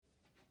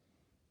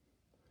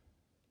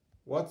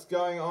What's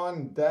going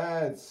on,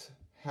 dads?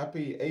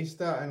 Happy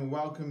Easter and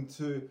welcome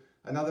to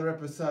another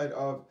episode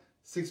of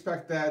Six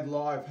Pack Dad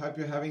Live. Hope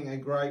you're having a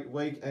great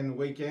week and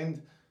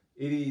weekend.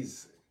 It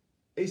is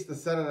Easter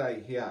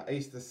Saturday here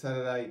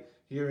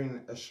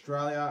in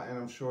Australia, and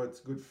I'm sure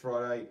it's Good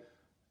Friday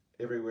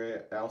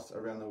everywhere else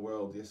around the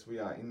world. Yes, we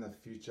are in the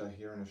future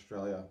here in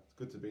Australia. It's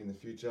good to be in the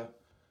future.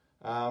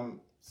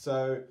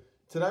 So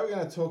today we're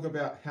going to talk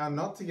about how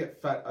not to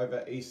get fat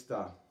over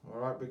Easter, all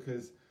right?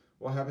 Because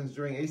what happens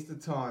during Easter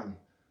time?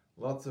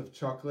 Lots of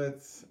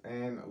chocolates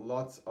and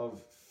lots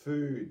of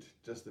food,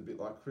 just a bit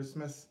like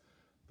Christmas,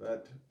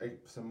 but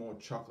some more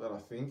chocolate, I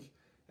think.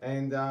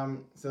 And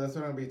so that's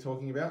what I'm going to be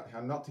talking about, how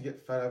not to get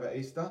fat over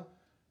Easter.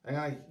 I'm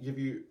going to give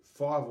you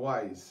 5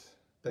 ways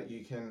that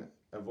you can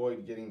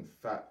avoid getting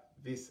fat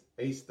this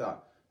Easter,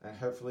 and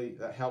hopefully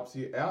that helps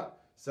you out.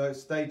 So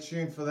stay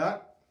tuned for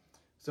that.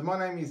 So my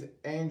name is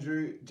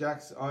Andrew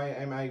Jacks. I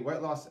am a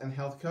weight loss and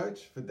health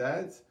coach for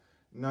dads,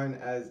 known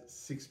as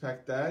Six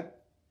Pack Dad.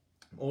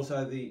 I'm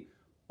also the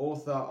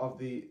author of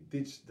the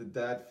Ditch the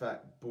Dad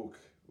Fat book,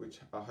 which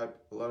I hope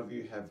a lot of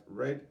you have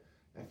read.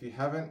 And if you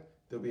haven't,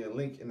 there'll be a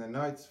link in the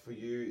notes for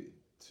you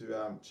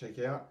to check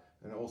out,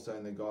 and also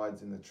in the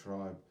guides in the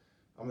tribe.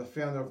 I'm the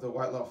founder of the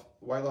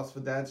Weight Loss for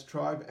Dads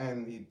tribe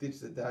and the Ditch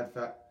the Dad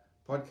Fat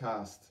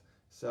podcast.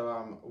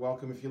 So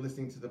welcome if you're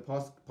listening to the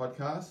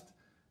podcast.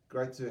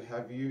 Great to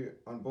have you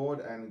on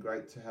board, and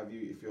great to have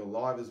you if you're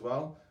live as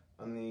well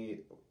on the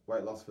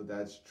Weight Loss for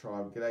Dads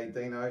tribe. G'day,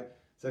 Dino.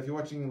 So if you're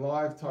watching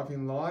live, type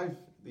in live,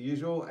 the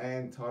usual,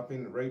 and type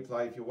in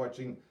replay if you're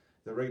watching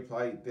the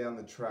replay down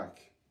the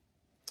track.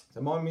 So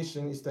my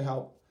mission is to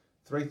help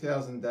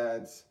 3,000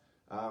 dads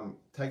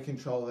take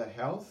control of their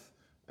health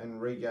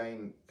and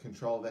regain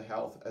control of their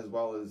health, as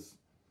well as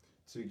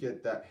to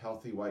get that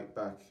healthy weight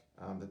back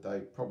that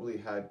they probably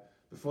had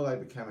before they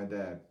became a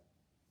dad.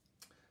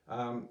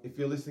 If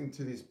you're listening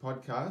to this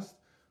podcast,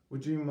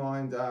 would you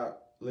mind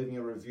leaving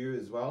a review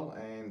as well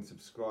and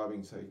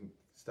subscribing so you can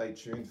stay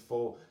tuned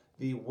for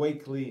the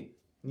weekly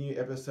new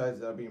episodes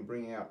that I've been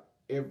bringing out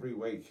every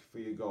week for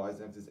you guys.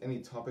 And if there's any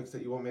topics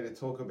that you want me to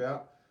talk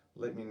about,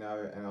 let me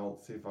know and I'll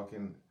see if I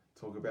can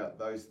talk about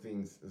those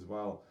things as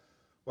well.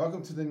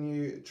 Welcome to the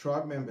new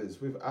tribe members.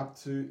 We're up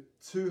to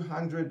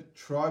 200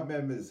 tribe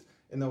members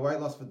in the Weight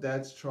Loss for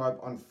Dads tribe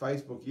on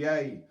Facebook.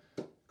 Yay!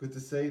 Good to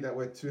see that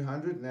we're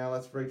 200. Now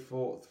let's reach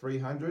for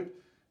 300.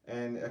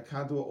 And I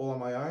can't do it all on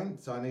my own,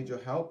 so I need your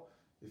help.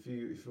 If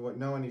you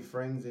know any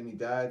friends, any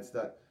dads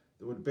that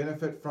would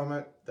benefit from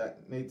it,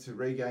 that need to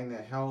regain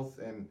their health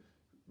and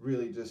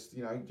really just,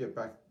 get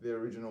back their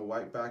original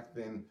weight back,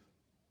 then,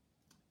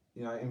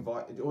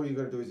 invite. All you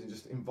got to do is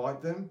just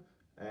invite them,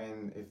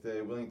 and if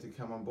they're willing to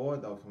come on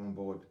board, they'll come on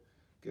board.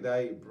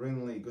 G'day,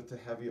 Brinley. Good to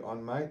have you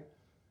on, mate.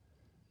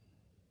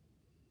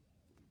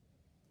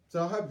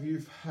 So I hope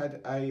you've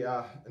had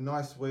a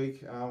nice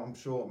week. I'm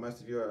sure most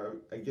of you are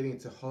getting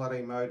into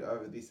holiday mode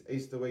over this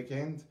Easter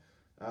weekend.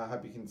 I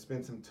hope you can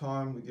spend some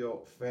time with your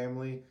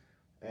family.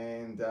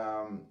 And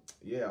I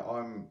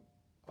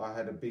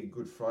had a big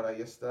Good Friday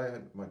yesterday. I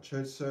had my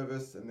church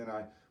service, and then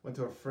I went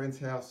to a friend's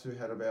house who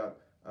had about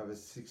over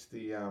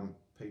 60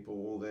 people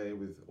all there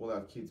with all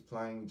our kids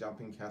playing,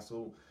 jumping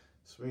castle,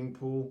 swimming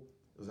pool.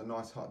 It was a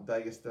nice hot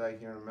day yesterday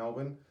here in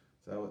Melbourne,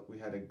 so we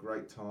had a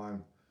great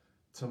time.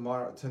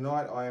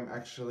 Tonight I am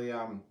actually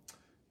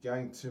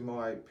going to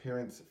my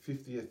parents'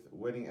 50th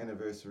wedding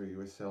anniversary.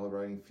 We're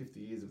celebrating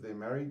 50 years of their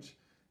marriage,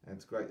 and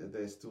it's great that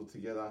they're still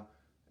together.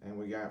 And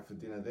we're going out for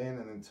dinner then,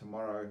 and then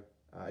tomorrow,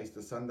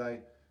 Easter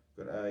Sunday,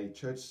 got a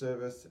church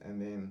service,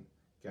 and then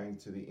going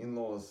to the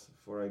in-laws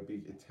for a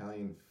big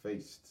Italian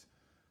feast.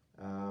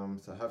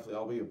 So hopefully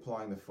I'll be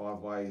applying the 5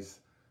 ways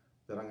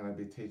that I'm going to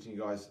be teaching you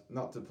guys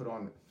not to put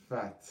on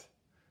fat.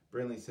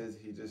 Brinley says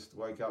he just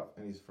woke up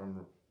and he's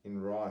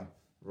in Rye.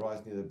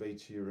 Rye's near the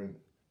beach here in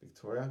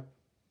Victoria.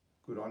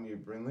 Good on you,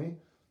 Brinley.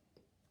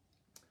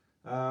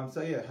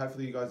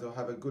 Hopefully you guys will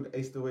have a good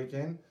Easter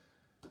weekend.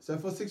 So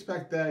for Six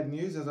Pack Dad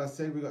News, as I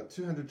said, we've got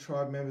 200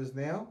 tribe members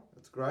now.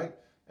 That's great.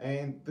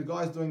 And the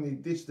guys doing the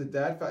Ditch the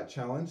Dad Fat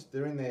Challenge,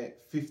 they're in their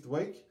 5th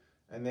week,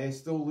 and they're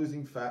still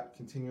losing fat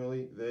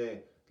continually.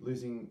 They're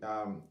losing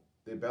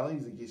their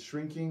bellies, they're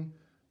shrinking.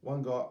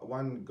 One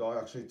guy,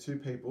 actually 2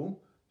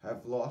 people,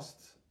 have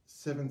lost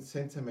 7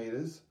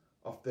 centimeters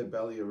off their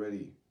belly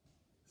already.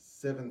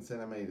 7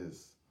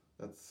 centimeters.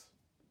 That's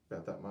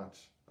about that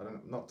much.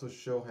 I'm not too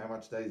sure how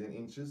much that is in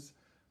inches.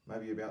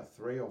 Maybe about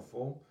 3 or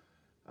 4.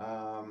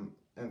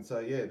 And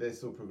so they're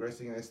still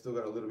progressing, and they've still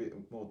got a little bit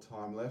more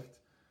time left.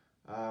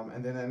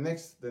 And then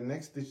the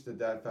next Ditch the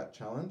Dad Fat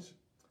Challenge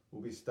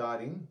will be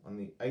starting on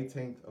the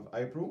 18th of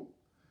April.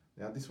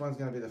 Now this one's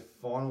going to be the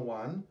final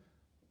one,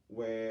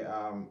 where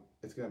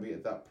it's going to be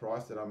at that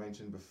price that I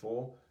mentioned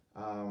before,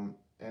 and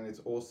it's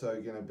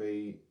also going to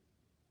be.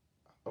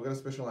 I've got a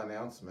special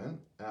announcement.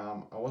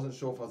 I wasn't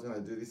sure if I was going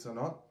to do this or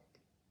not,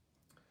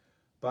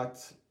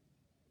 but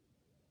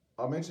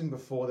I mentioned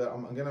before that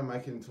I'm going to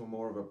make it into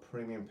more of a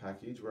premium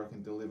package where I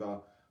can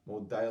deliver more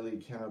daily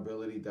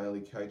accountability,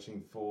 daily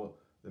coaching for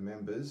the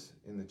members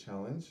in the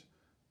challenge.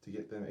 to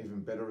get them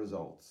even better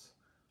results.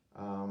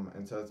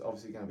 And so it's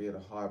obviously going to be at a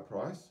higher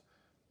price.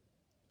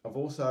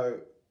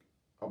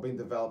 I've been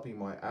developing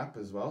my app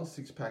as well,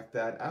 Six Pack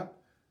Dad app.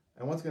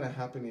 And what's going to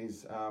happen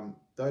is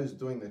those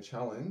doing the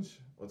challenge,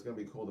 what's going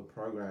to be called a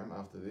program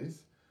after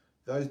this,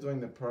 those doing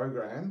the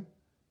program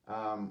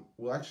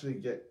will actually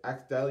get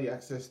daily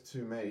access to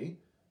me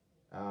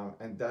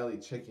and daily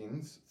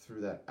check-ins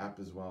through that app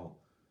as well.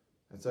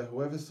 And so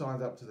whoever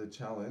signs up to the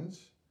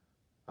challenge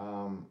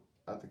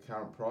at the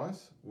current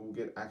price will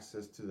get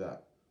access to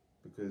that,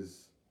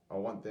 because I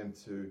want them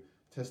to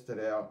test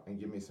it out and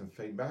give me some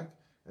feedback.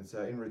 And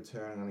so in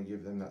return, I'm going to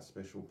give them that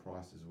special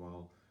price as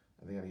well.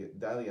 And they're going to get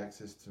daily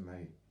access to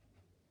me.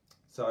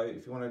 So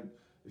if you want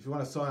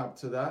to sign up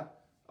to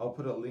that, I'll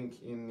put a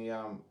link in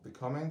the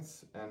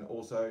comments. And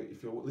also,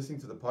 if you're listening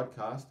to the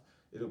podcast,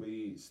 it'll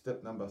be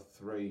step number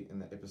 3 in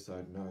the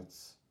episode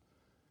notes.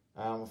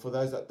 For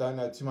those that don't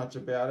know too much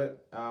about it,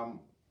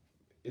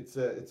 it's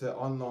an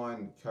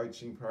online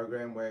coaching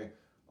program where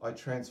I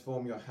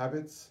transform your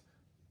habits,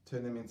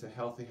 turn them into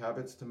healthy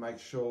habits, to make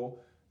sure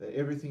that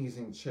everything is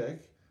in check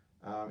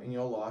in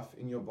your life,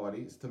 in your body,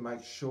 is to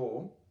make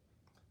sure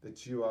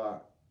that you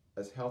are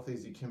as healthy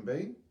as you can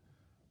be,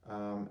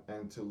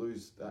 and to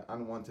lose that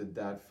unwanted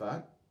dad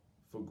fat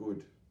for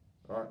good.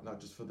 All right, not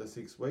just for the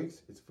 6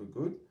 weeks, it's for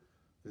good.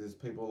 Because there's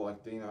people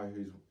like Dino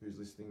who's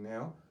listening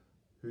now,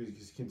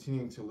 who's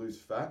continuing to lose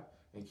fat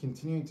and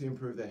continuing to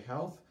improve their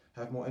health,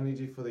 have more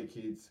energy for their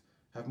kids,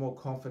 have more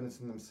confidence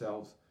in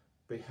themselves,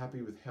 be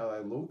happy with how they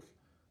look,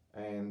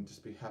 and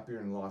just be happier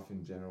in life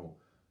in general.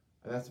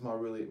 And that's my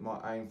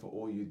aim for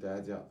all you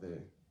dads out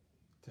there,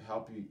 to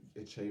help you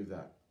achieve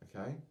that,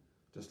 okay?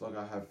 Just like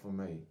I have for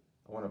me.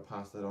 I want to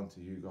pass that on to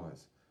you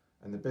guys.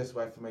 And the best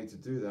way for me to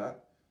do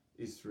that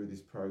is through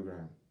this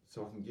program.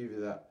 So I can give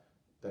you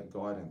that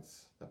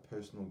guidance, that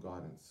personal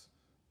guidance,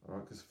 all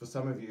right? Because for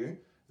some of you,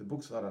 the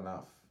book's not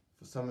enough.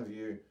 For some of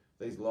you,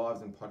 these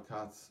lives and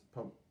podcasts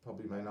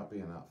probably may not be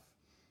enough,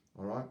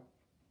 all right?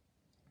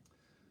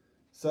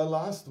 So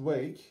last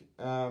week,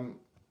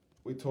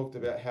 we talked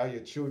about how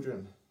your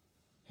children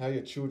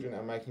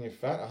are making you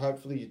fat.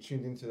 Hopefully you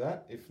tuned into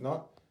that. If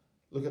not,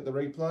 look at the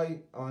replay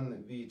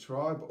on the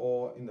tribe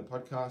or in the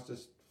podcast.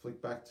 Just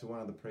flick back to one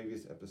of the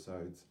previous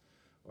episodes,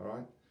 all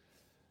right?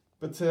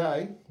 But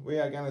today, we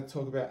are going to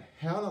talk about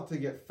how not to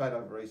get fat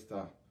over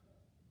Easter.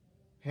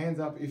 Hands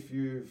up if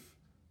you've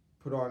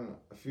put on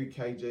a few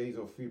kgs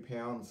or a few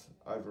pounds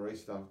over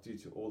Easter due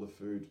to all the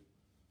food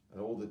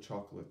and all the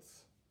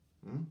chocolates.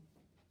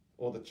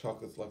 All the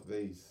chocolates like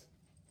these.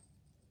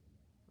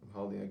 I'm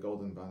holding a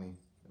golden bunny,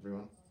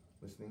 everyone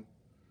listening.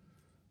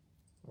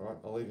 All right,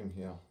 I'll leave him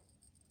here.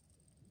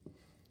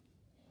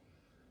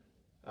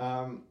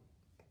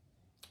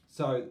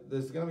 So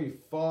there's going to be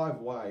 5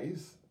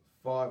 ways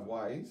that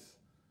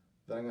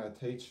I'm going to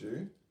teach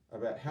you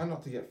about how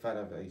not to get fat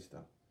over Easter.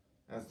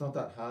 And it's not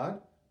that hard,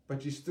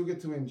 but you still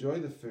get to enjoy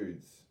the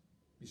foods.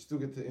 You still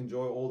get to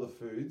enjoy all the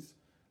foods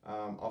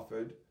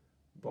offered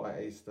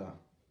by Easter.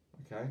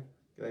 Okay?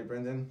 G'day,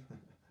 Brendan.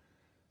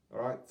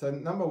 All right, so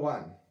number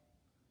one.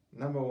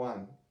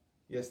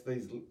 Yes,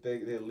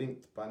 they're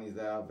linked bunnies.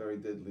 They are very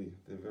deadly.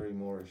 They're very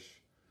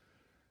Moorish.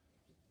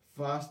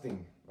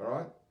 Fasting, all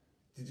right?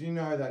 Did you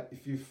know that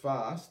if you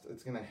fast,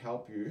 it's going to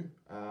help you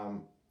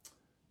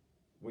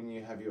when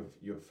you have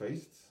your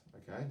feasts,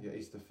 okay, your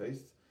Easter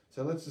feasts?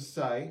 So let's just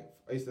say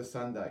Easter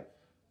Sunday.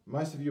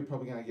 Most of you are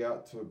probably going to go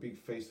out to a big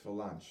feast for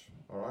lunch,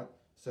 all right?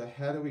 So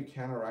how do we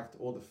counteract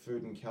all the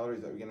food and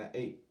calories that we're going to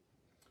eat?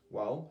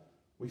 Well,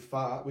 we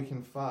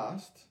can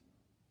fast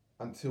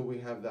until we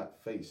have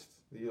that feast.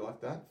 Do you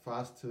like that?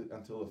 Fast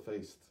until the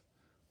feast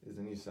is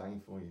a new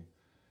saying for you.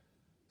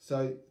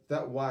 So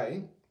that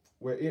way,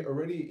 we're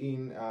already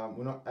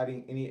we're not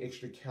adding any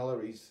extra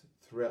calories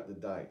throughout the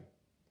day.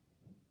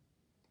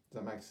 Does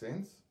that make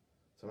sense?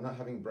 So we're not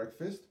having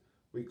breakfast.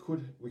 We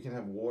can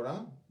have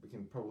water. We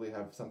can probably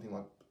have something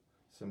like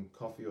some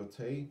coffee or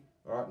tea.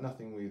 All right,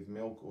 nothing with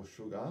milk or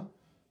sugar,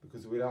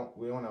 because we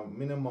want to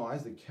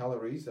minimize the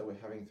calories that we're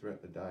having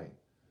throughout the day.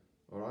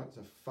 All right,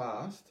 so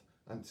fast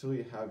until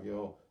you have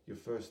your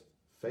first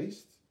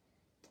feast,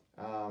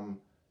 and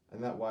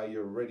that way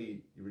you're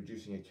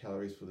reducing your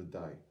calories for the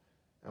day.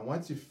 And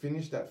once you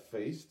finish that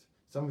feast,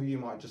 some of you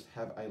might just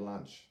have a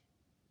lunch,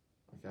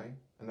 okay?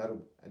 And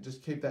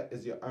just keep that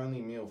as your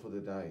only meal for the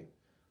day.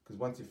 Because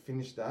once you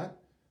finish that,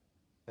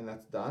 and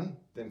that's done,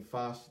 then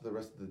fast for the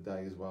rest of the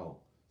day as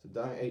well. So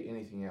don't eat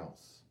anything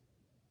else,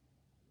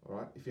 all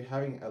right? If you're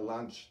having a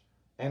lunch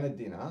and a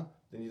dinner,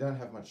 then you don't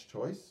have much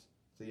choice,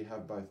 so you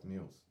have both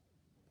meals.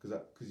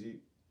 Because you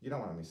don't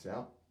want to miss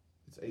out.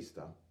 It's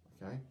Easter,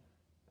 okay?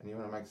 And you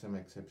want to make some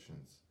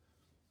exceptions.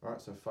 All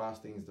right, so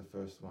fasting is the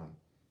first one.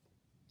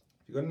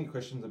 If you've got any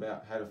questions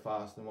about how to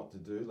fast and what to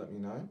do, let me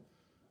know.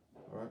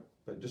 All right,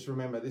 but just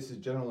remember, this is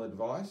general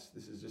advice.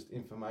 This is just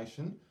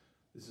information.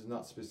 This is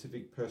not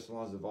specific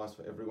personalized advice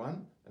for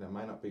everyone, and it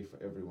may not be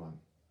for everyone.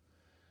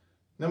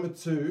 Number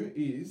 2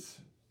 is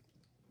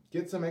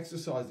get some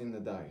exercise in the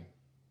day.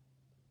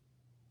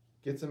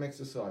 Get some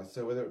exercise.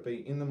 So whether it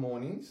be in the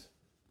mornings,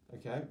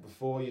 okay,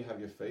 before you have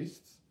your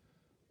feasts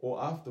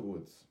or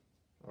afterwards.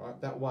 All right,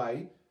 that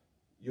way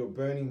you're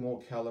burning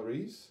more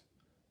calories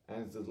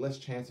and there's less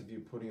chance of you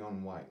putting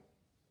on weight.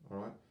 All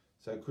right,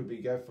 so it could be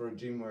go for a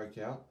gym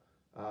workout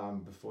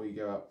before you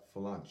go out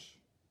for lunch.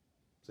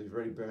 So you've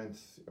already burned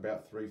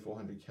about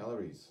 300-400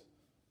 calories.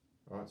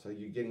 All right, so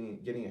you're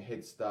getting a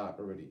head start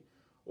already.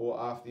 Or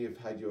after you've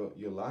had your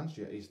lunch,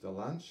 your Easter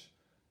lunch,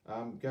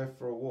 go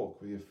for a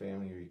walk with your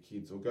family or your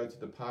kids, or go to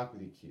the park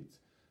with your kids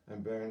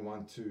and burn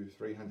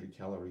 100-300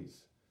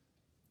 calories.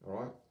 All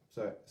right,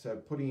 so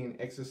putting in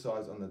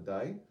exercise on the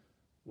day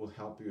will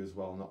help you as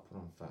well, not put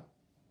on fat.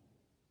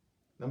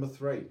 Number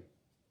 3,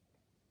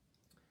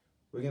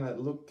 we're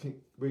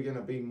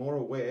gonna be more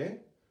aware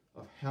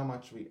of how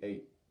much we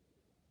eat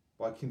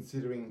by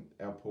considering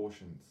our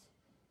portions.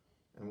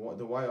 And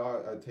the way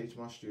I teach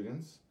my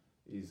students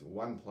is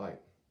one plate,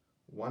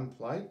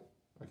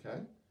 okay,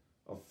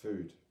 of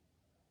food.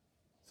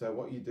 So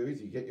what you do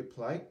is you get your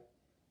plate,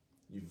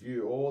 you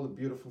view all the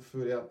beautiful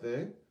food out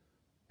there,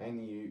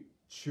 and you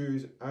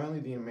choose only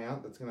the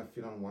amount that's going to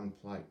fit on one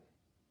plate.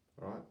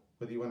 All right,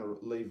 whether you want to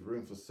leave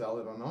room for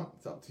salad or not,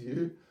 it's up to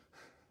you.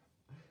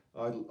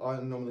 I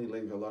normally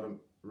leave a lot of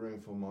room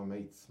for my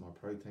meats, my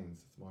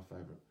proteins. It's my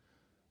favorite.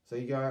 So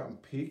you go out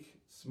and pick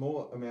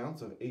small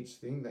amounts of each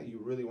thing that you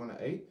really want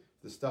to eat.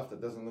 The stuff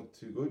that doesn't look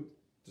too good,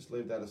 just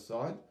leave that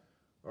aside.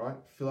 All right,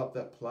 fill up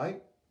that plate,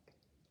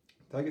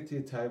 take it to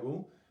your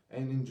table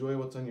and enjoy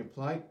what's on your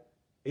plate.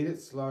 Eat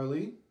it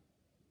slowly.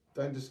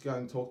 Don't just go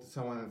and talk to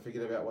someone and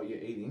forget about what you're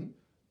eating.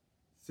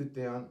 Sit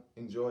down,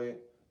 enjoy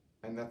it,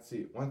 and that's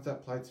it. Once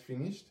that plate's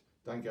finished,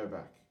 don't go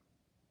back.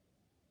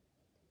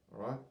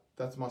 All right,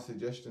 that's my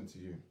suggestion to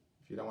you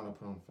if you don't want to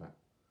put on fat.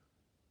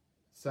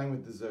 Same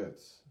with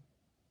desserts.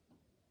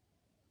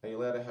 Are you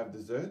allowed to have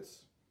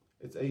desserts?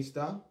 It's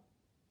Easter.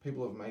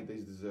 People have made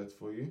these desserts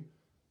for you.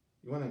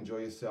 You want to enjoy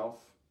yourself.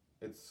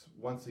 It's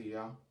once a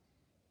year.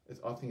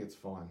 I think it's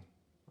fine.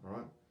 All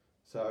right.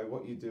 So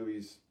what you do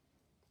is,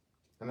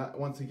 and that,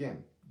 once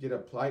again, get a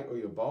plate or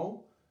your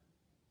bowl.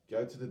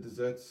 Go to the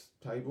desserts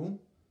table.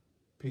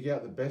 Pick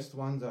out the best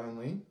ones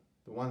only,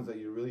 the ones that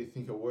you really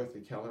think are worth the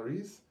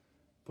calories.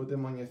 Put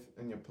them on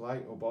your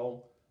plate or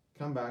bowl.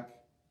 Come back,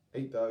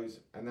 eat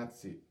those, and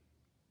that's it.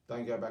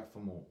 Don't go back for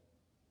more.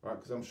 Right,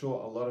 because I'm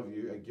sure a lot of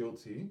you are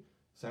guilty,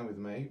 same with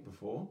me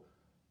before,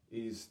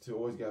 is to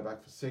always go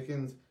back for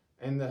seconds.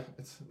 And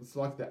it's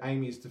like the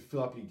aim is to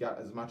fill up your gut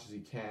as much as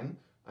you can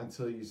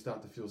until you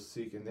start to feel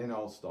sick, and then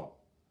I'll stop.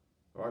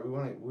 All right,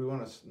 we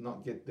want to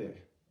not get there.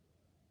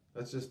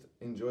 Let's just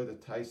enjoy the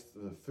taste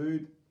of the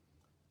food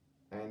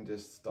and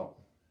just stop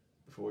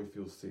before we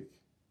feel sick.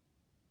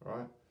 All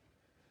right.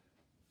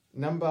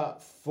 Number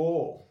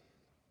 4,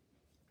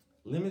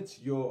 limit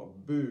your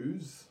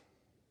booze,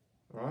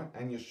 right,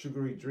 and your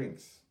sugary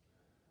drinks,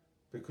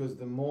 because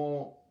the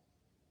more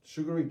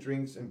sugary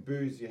drinks and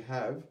booze you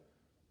have,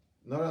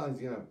 not only is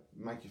it going to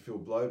make you feel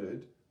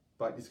bloated,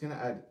 but it's going to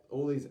add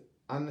all these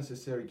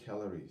unnecessary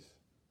calories.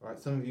 Right?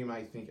 Some of you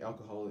may think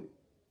alcoholic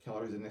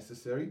calories are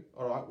necessary.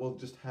 All right, well,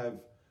 just have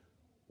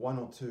 1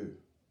 or 2.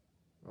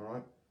 All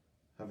right,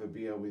 have a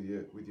beer with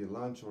your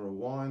lunch or a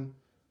wine.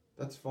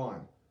 That's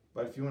fine.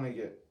 But if you want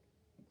to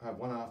have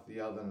one after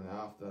the other and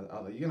after the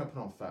other, you're going to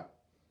put on fat.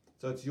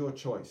 So it's your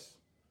choice.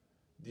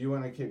 Do you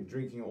want to keep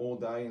drinking all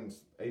day and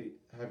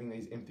having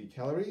these empty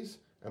calories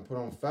and put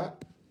on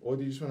fat? Or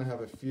do you just want to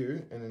have a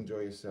few and enjoy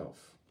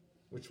yourself?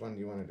 Which one do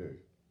you want to do?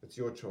 It's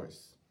your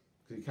choice.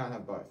 Because you can't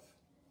have both.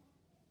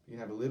 You can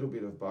have a little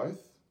bit of both,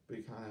 but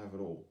you can't have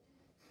it all.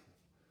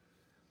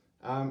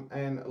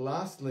 And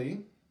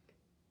lastly,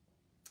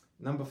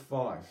 number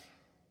 5.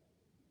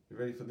 You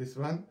ready for this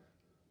one?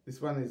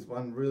 This one is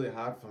one really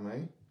hard for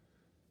me.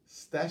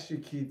 Stash your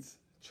kids'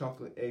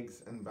 chocolate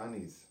eggs and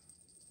bunnies.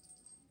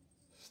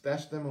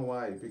 Stash them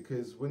away,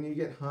 because when you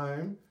get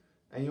home,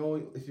 and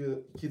if your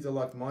kids are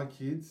like my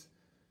kids,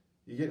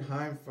 you get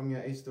home from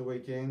your Easter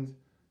weekend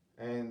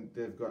and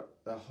they've got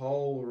a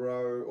whole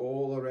row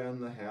all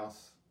around the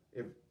house,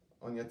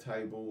 on your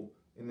table,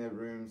 in their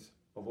rooms,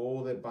 of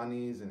all their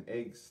bunnies and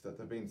eggs that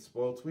they've been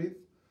spoilt with.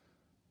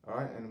 All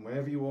right, and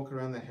whenever you walk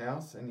around the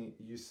house and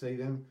you see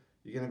them,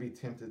 you're going to be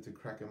tempted to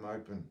crack them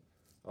open.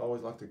 I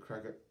always like to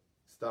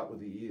start with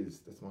the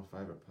ears. That's my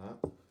favorite part.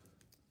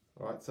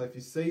 All right, so if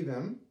you see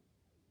them,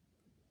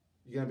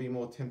 you're going to be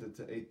more tempted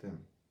to eat them.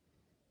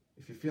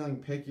 If you're feeling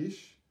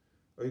peckish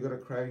or you've got a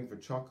craving for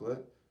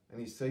chocolate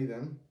and you see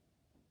them,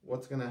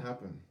 what's going to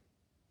happen?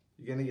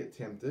 You're going to get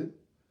tempted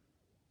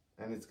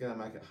and it's going to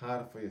make it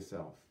harder for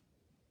yourself.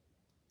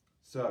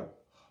 So,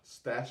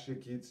 stash your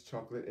kids'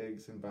 chocolate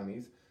eggs and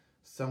bunnies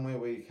somewhere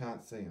where you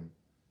can't see them.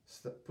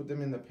 Put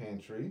them in the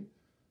pantry,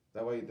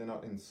 that way they're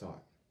not in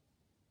sight.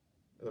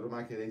 It'll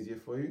make it easier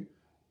for you.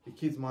 Your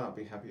kids might not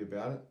be happy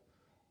about it,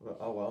 but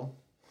oh well.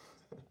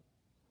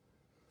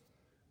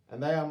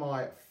 And they are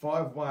my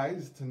 5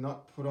 ways to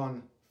not put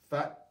on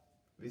fat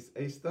this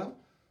Easter.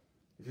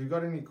 If you've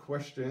got any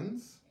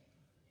questions,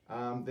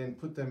 then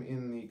put them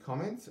in the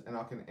comments and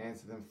I can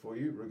answer them for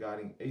you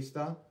regarding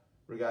Easter,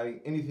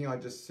 regarding anything I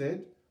just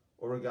said,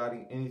 or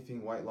regarding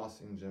anything weight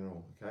loss in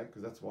general, okay?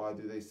 Because that's why I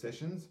do these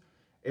sessions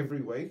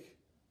every week.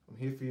 I'm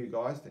here for you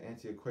guys to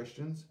answer your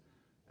questions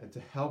and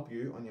to help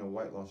you on your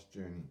weight loss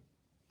journey.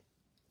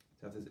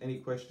 So if there's any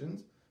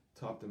questions,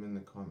 type them in the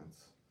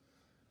comments.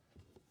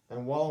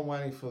 And while I'm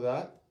waiting for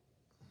that,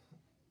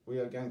 we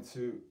are going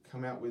to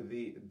come out with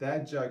the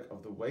dad joke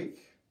of the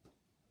week.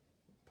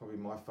 Probably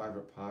my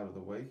favorite part of the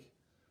week.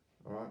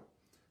 All right.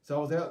 So I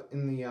was out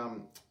in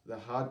the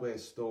hardware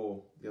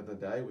store the other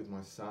day with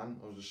my son.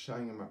 I was just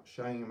showing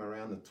him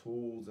around the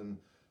tools and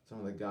some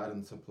of the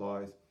garden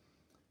supplies,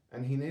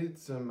 and he needed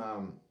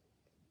some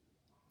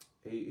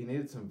he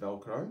needed some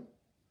Velcro.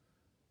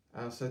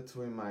 And I said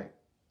to him, mate,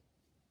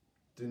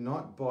 do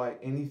not buy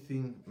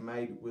anything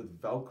made with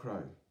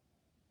Velcro.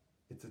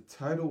 It's a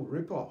total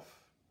rip-off.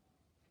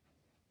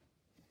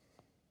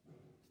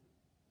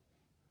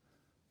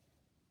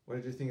 What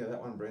did you think of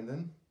that one,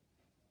 Brendan?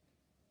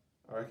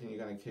 I reckon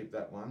you're going to keep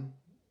that one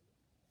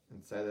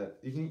and say that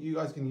you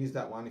guys can use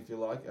that one if you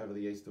like over the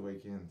Easter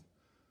weekend.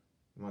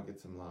 You might get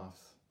some laughs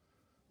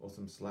or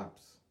some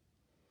slaps.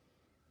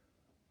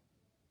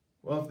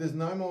 Well, if there's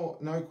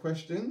no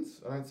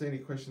questions, I don't see any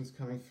questions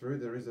coming through.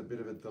 There is a bit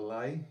of a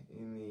delay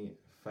in the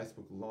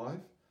Facebook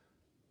Live.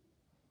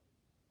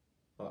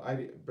 Well,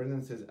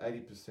 Brendan says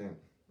 80%.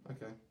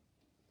 Okay.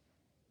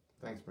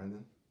 Thanks,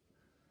 Brendan.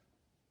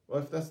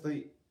 Well, if that's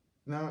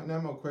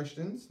no more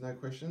questions,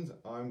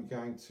 I'm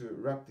going to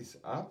wrap this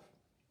up.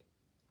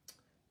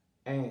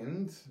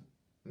 And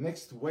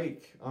next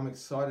week, I'm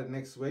excited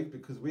next week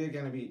because we are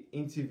going to be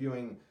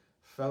interviewing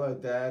fellow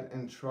dad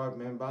and tribe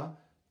member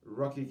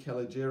Rocky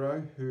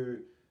Calogero, who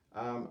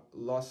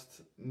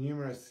lost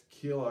numerous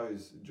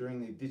kilos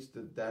during the Ditch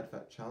the Dad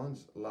Fat Challenge,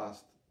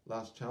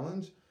 last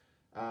challenge.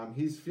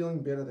 He's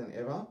feeling better than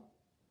ever.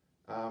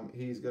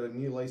 He's got a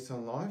new lease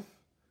on life.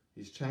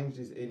 He's changed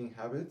his eating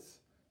habits.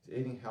 He's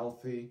eating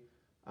healthy.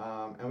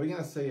 And we're going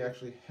to see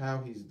actually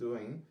how he's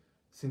doing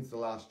since the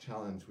last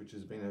challenge, which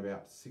has been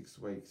about 6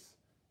 weeks,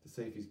 to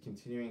see if he's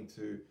continuing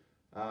to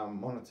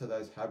monitor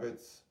those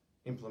habits,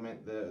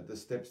 implement the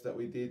steps that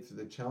we did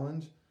through the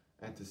challenge,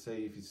 and to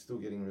see if he's still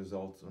getting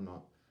results or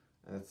not.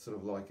 And it's sort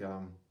of like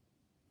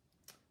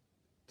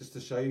just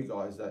to show you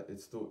guys that it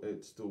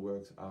still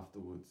works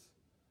afterwards.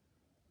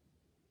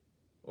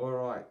 All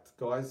right,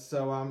 guys.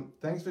 So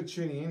thanks for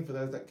tuning in. For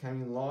those that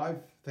came in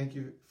live, thank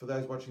you for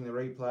those watching the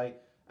replay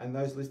and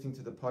those listening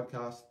to the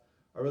podcast.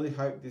 I really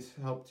hope this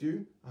helped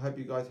you. I hope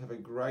you guys have a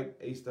great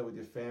Easter with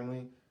your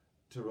family,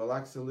 to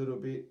relax a little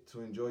bit,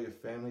 to enjoy your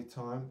family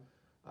time,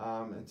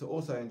 and to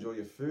also enjoy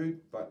your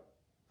food, but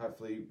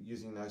hopefully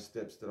using those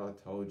steps that I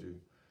told you.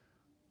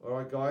 All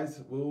right, guys,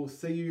 we'll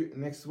see you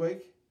next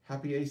week.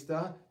 Happy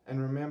Easter,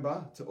 and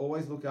remember to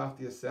always look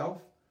after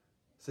yourself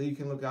so you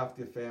can look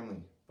after your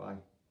family. Bye.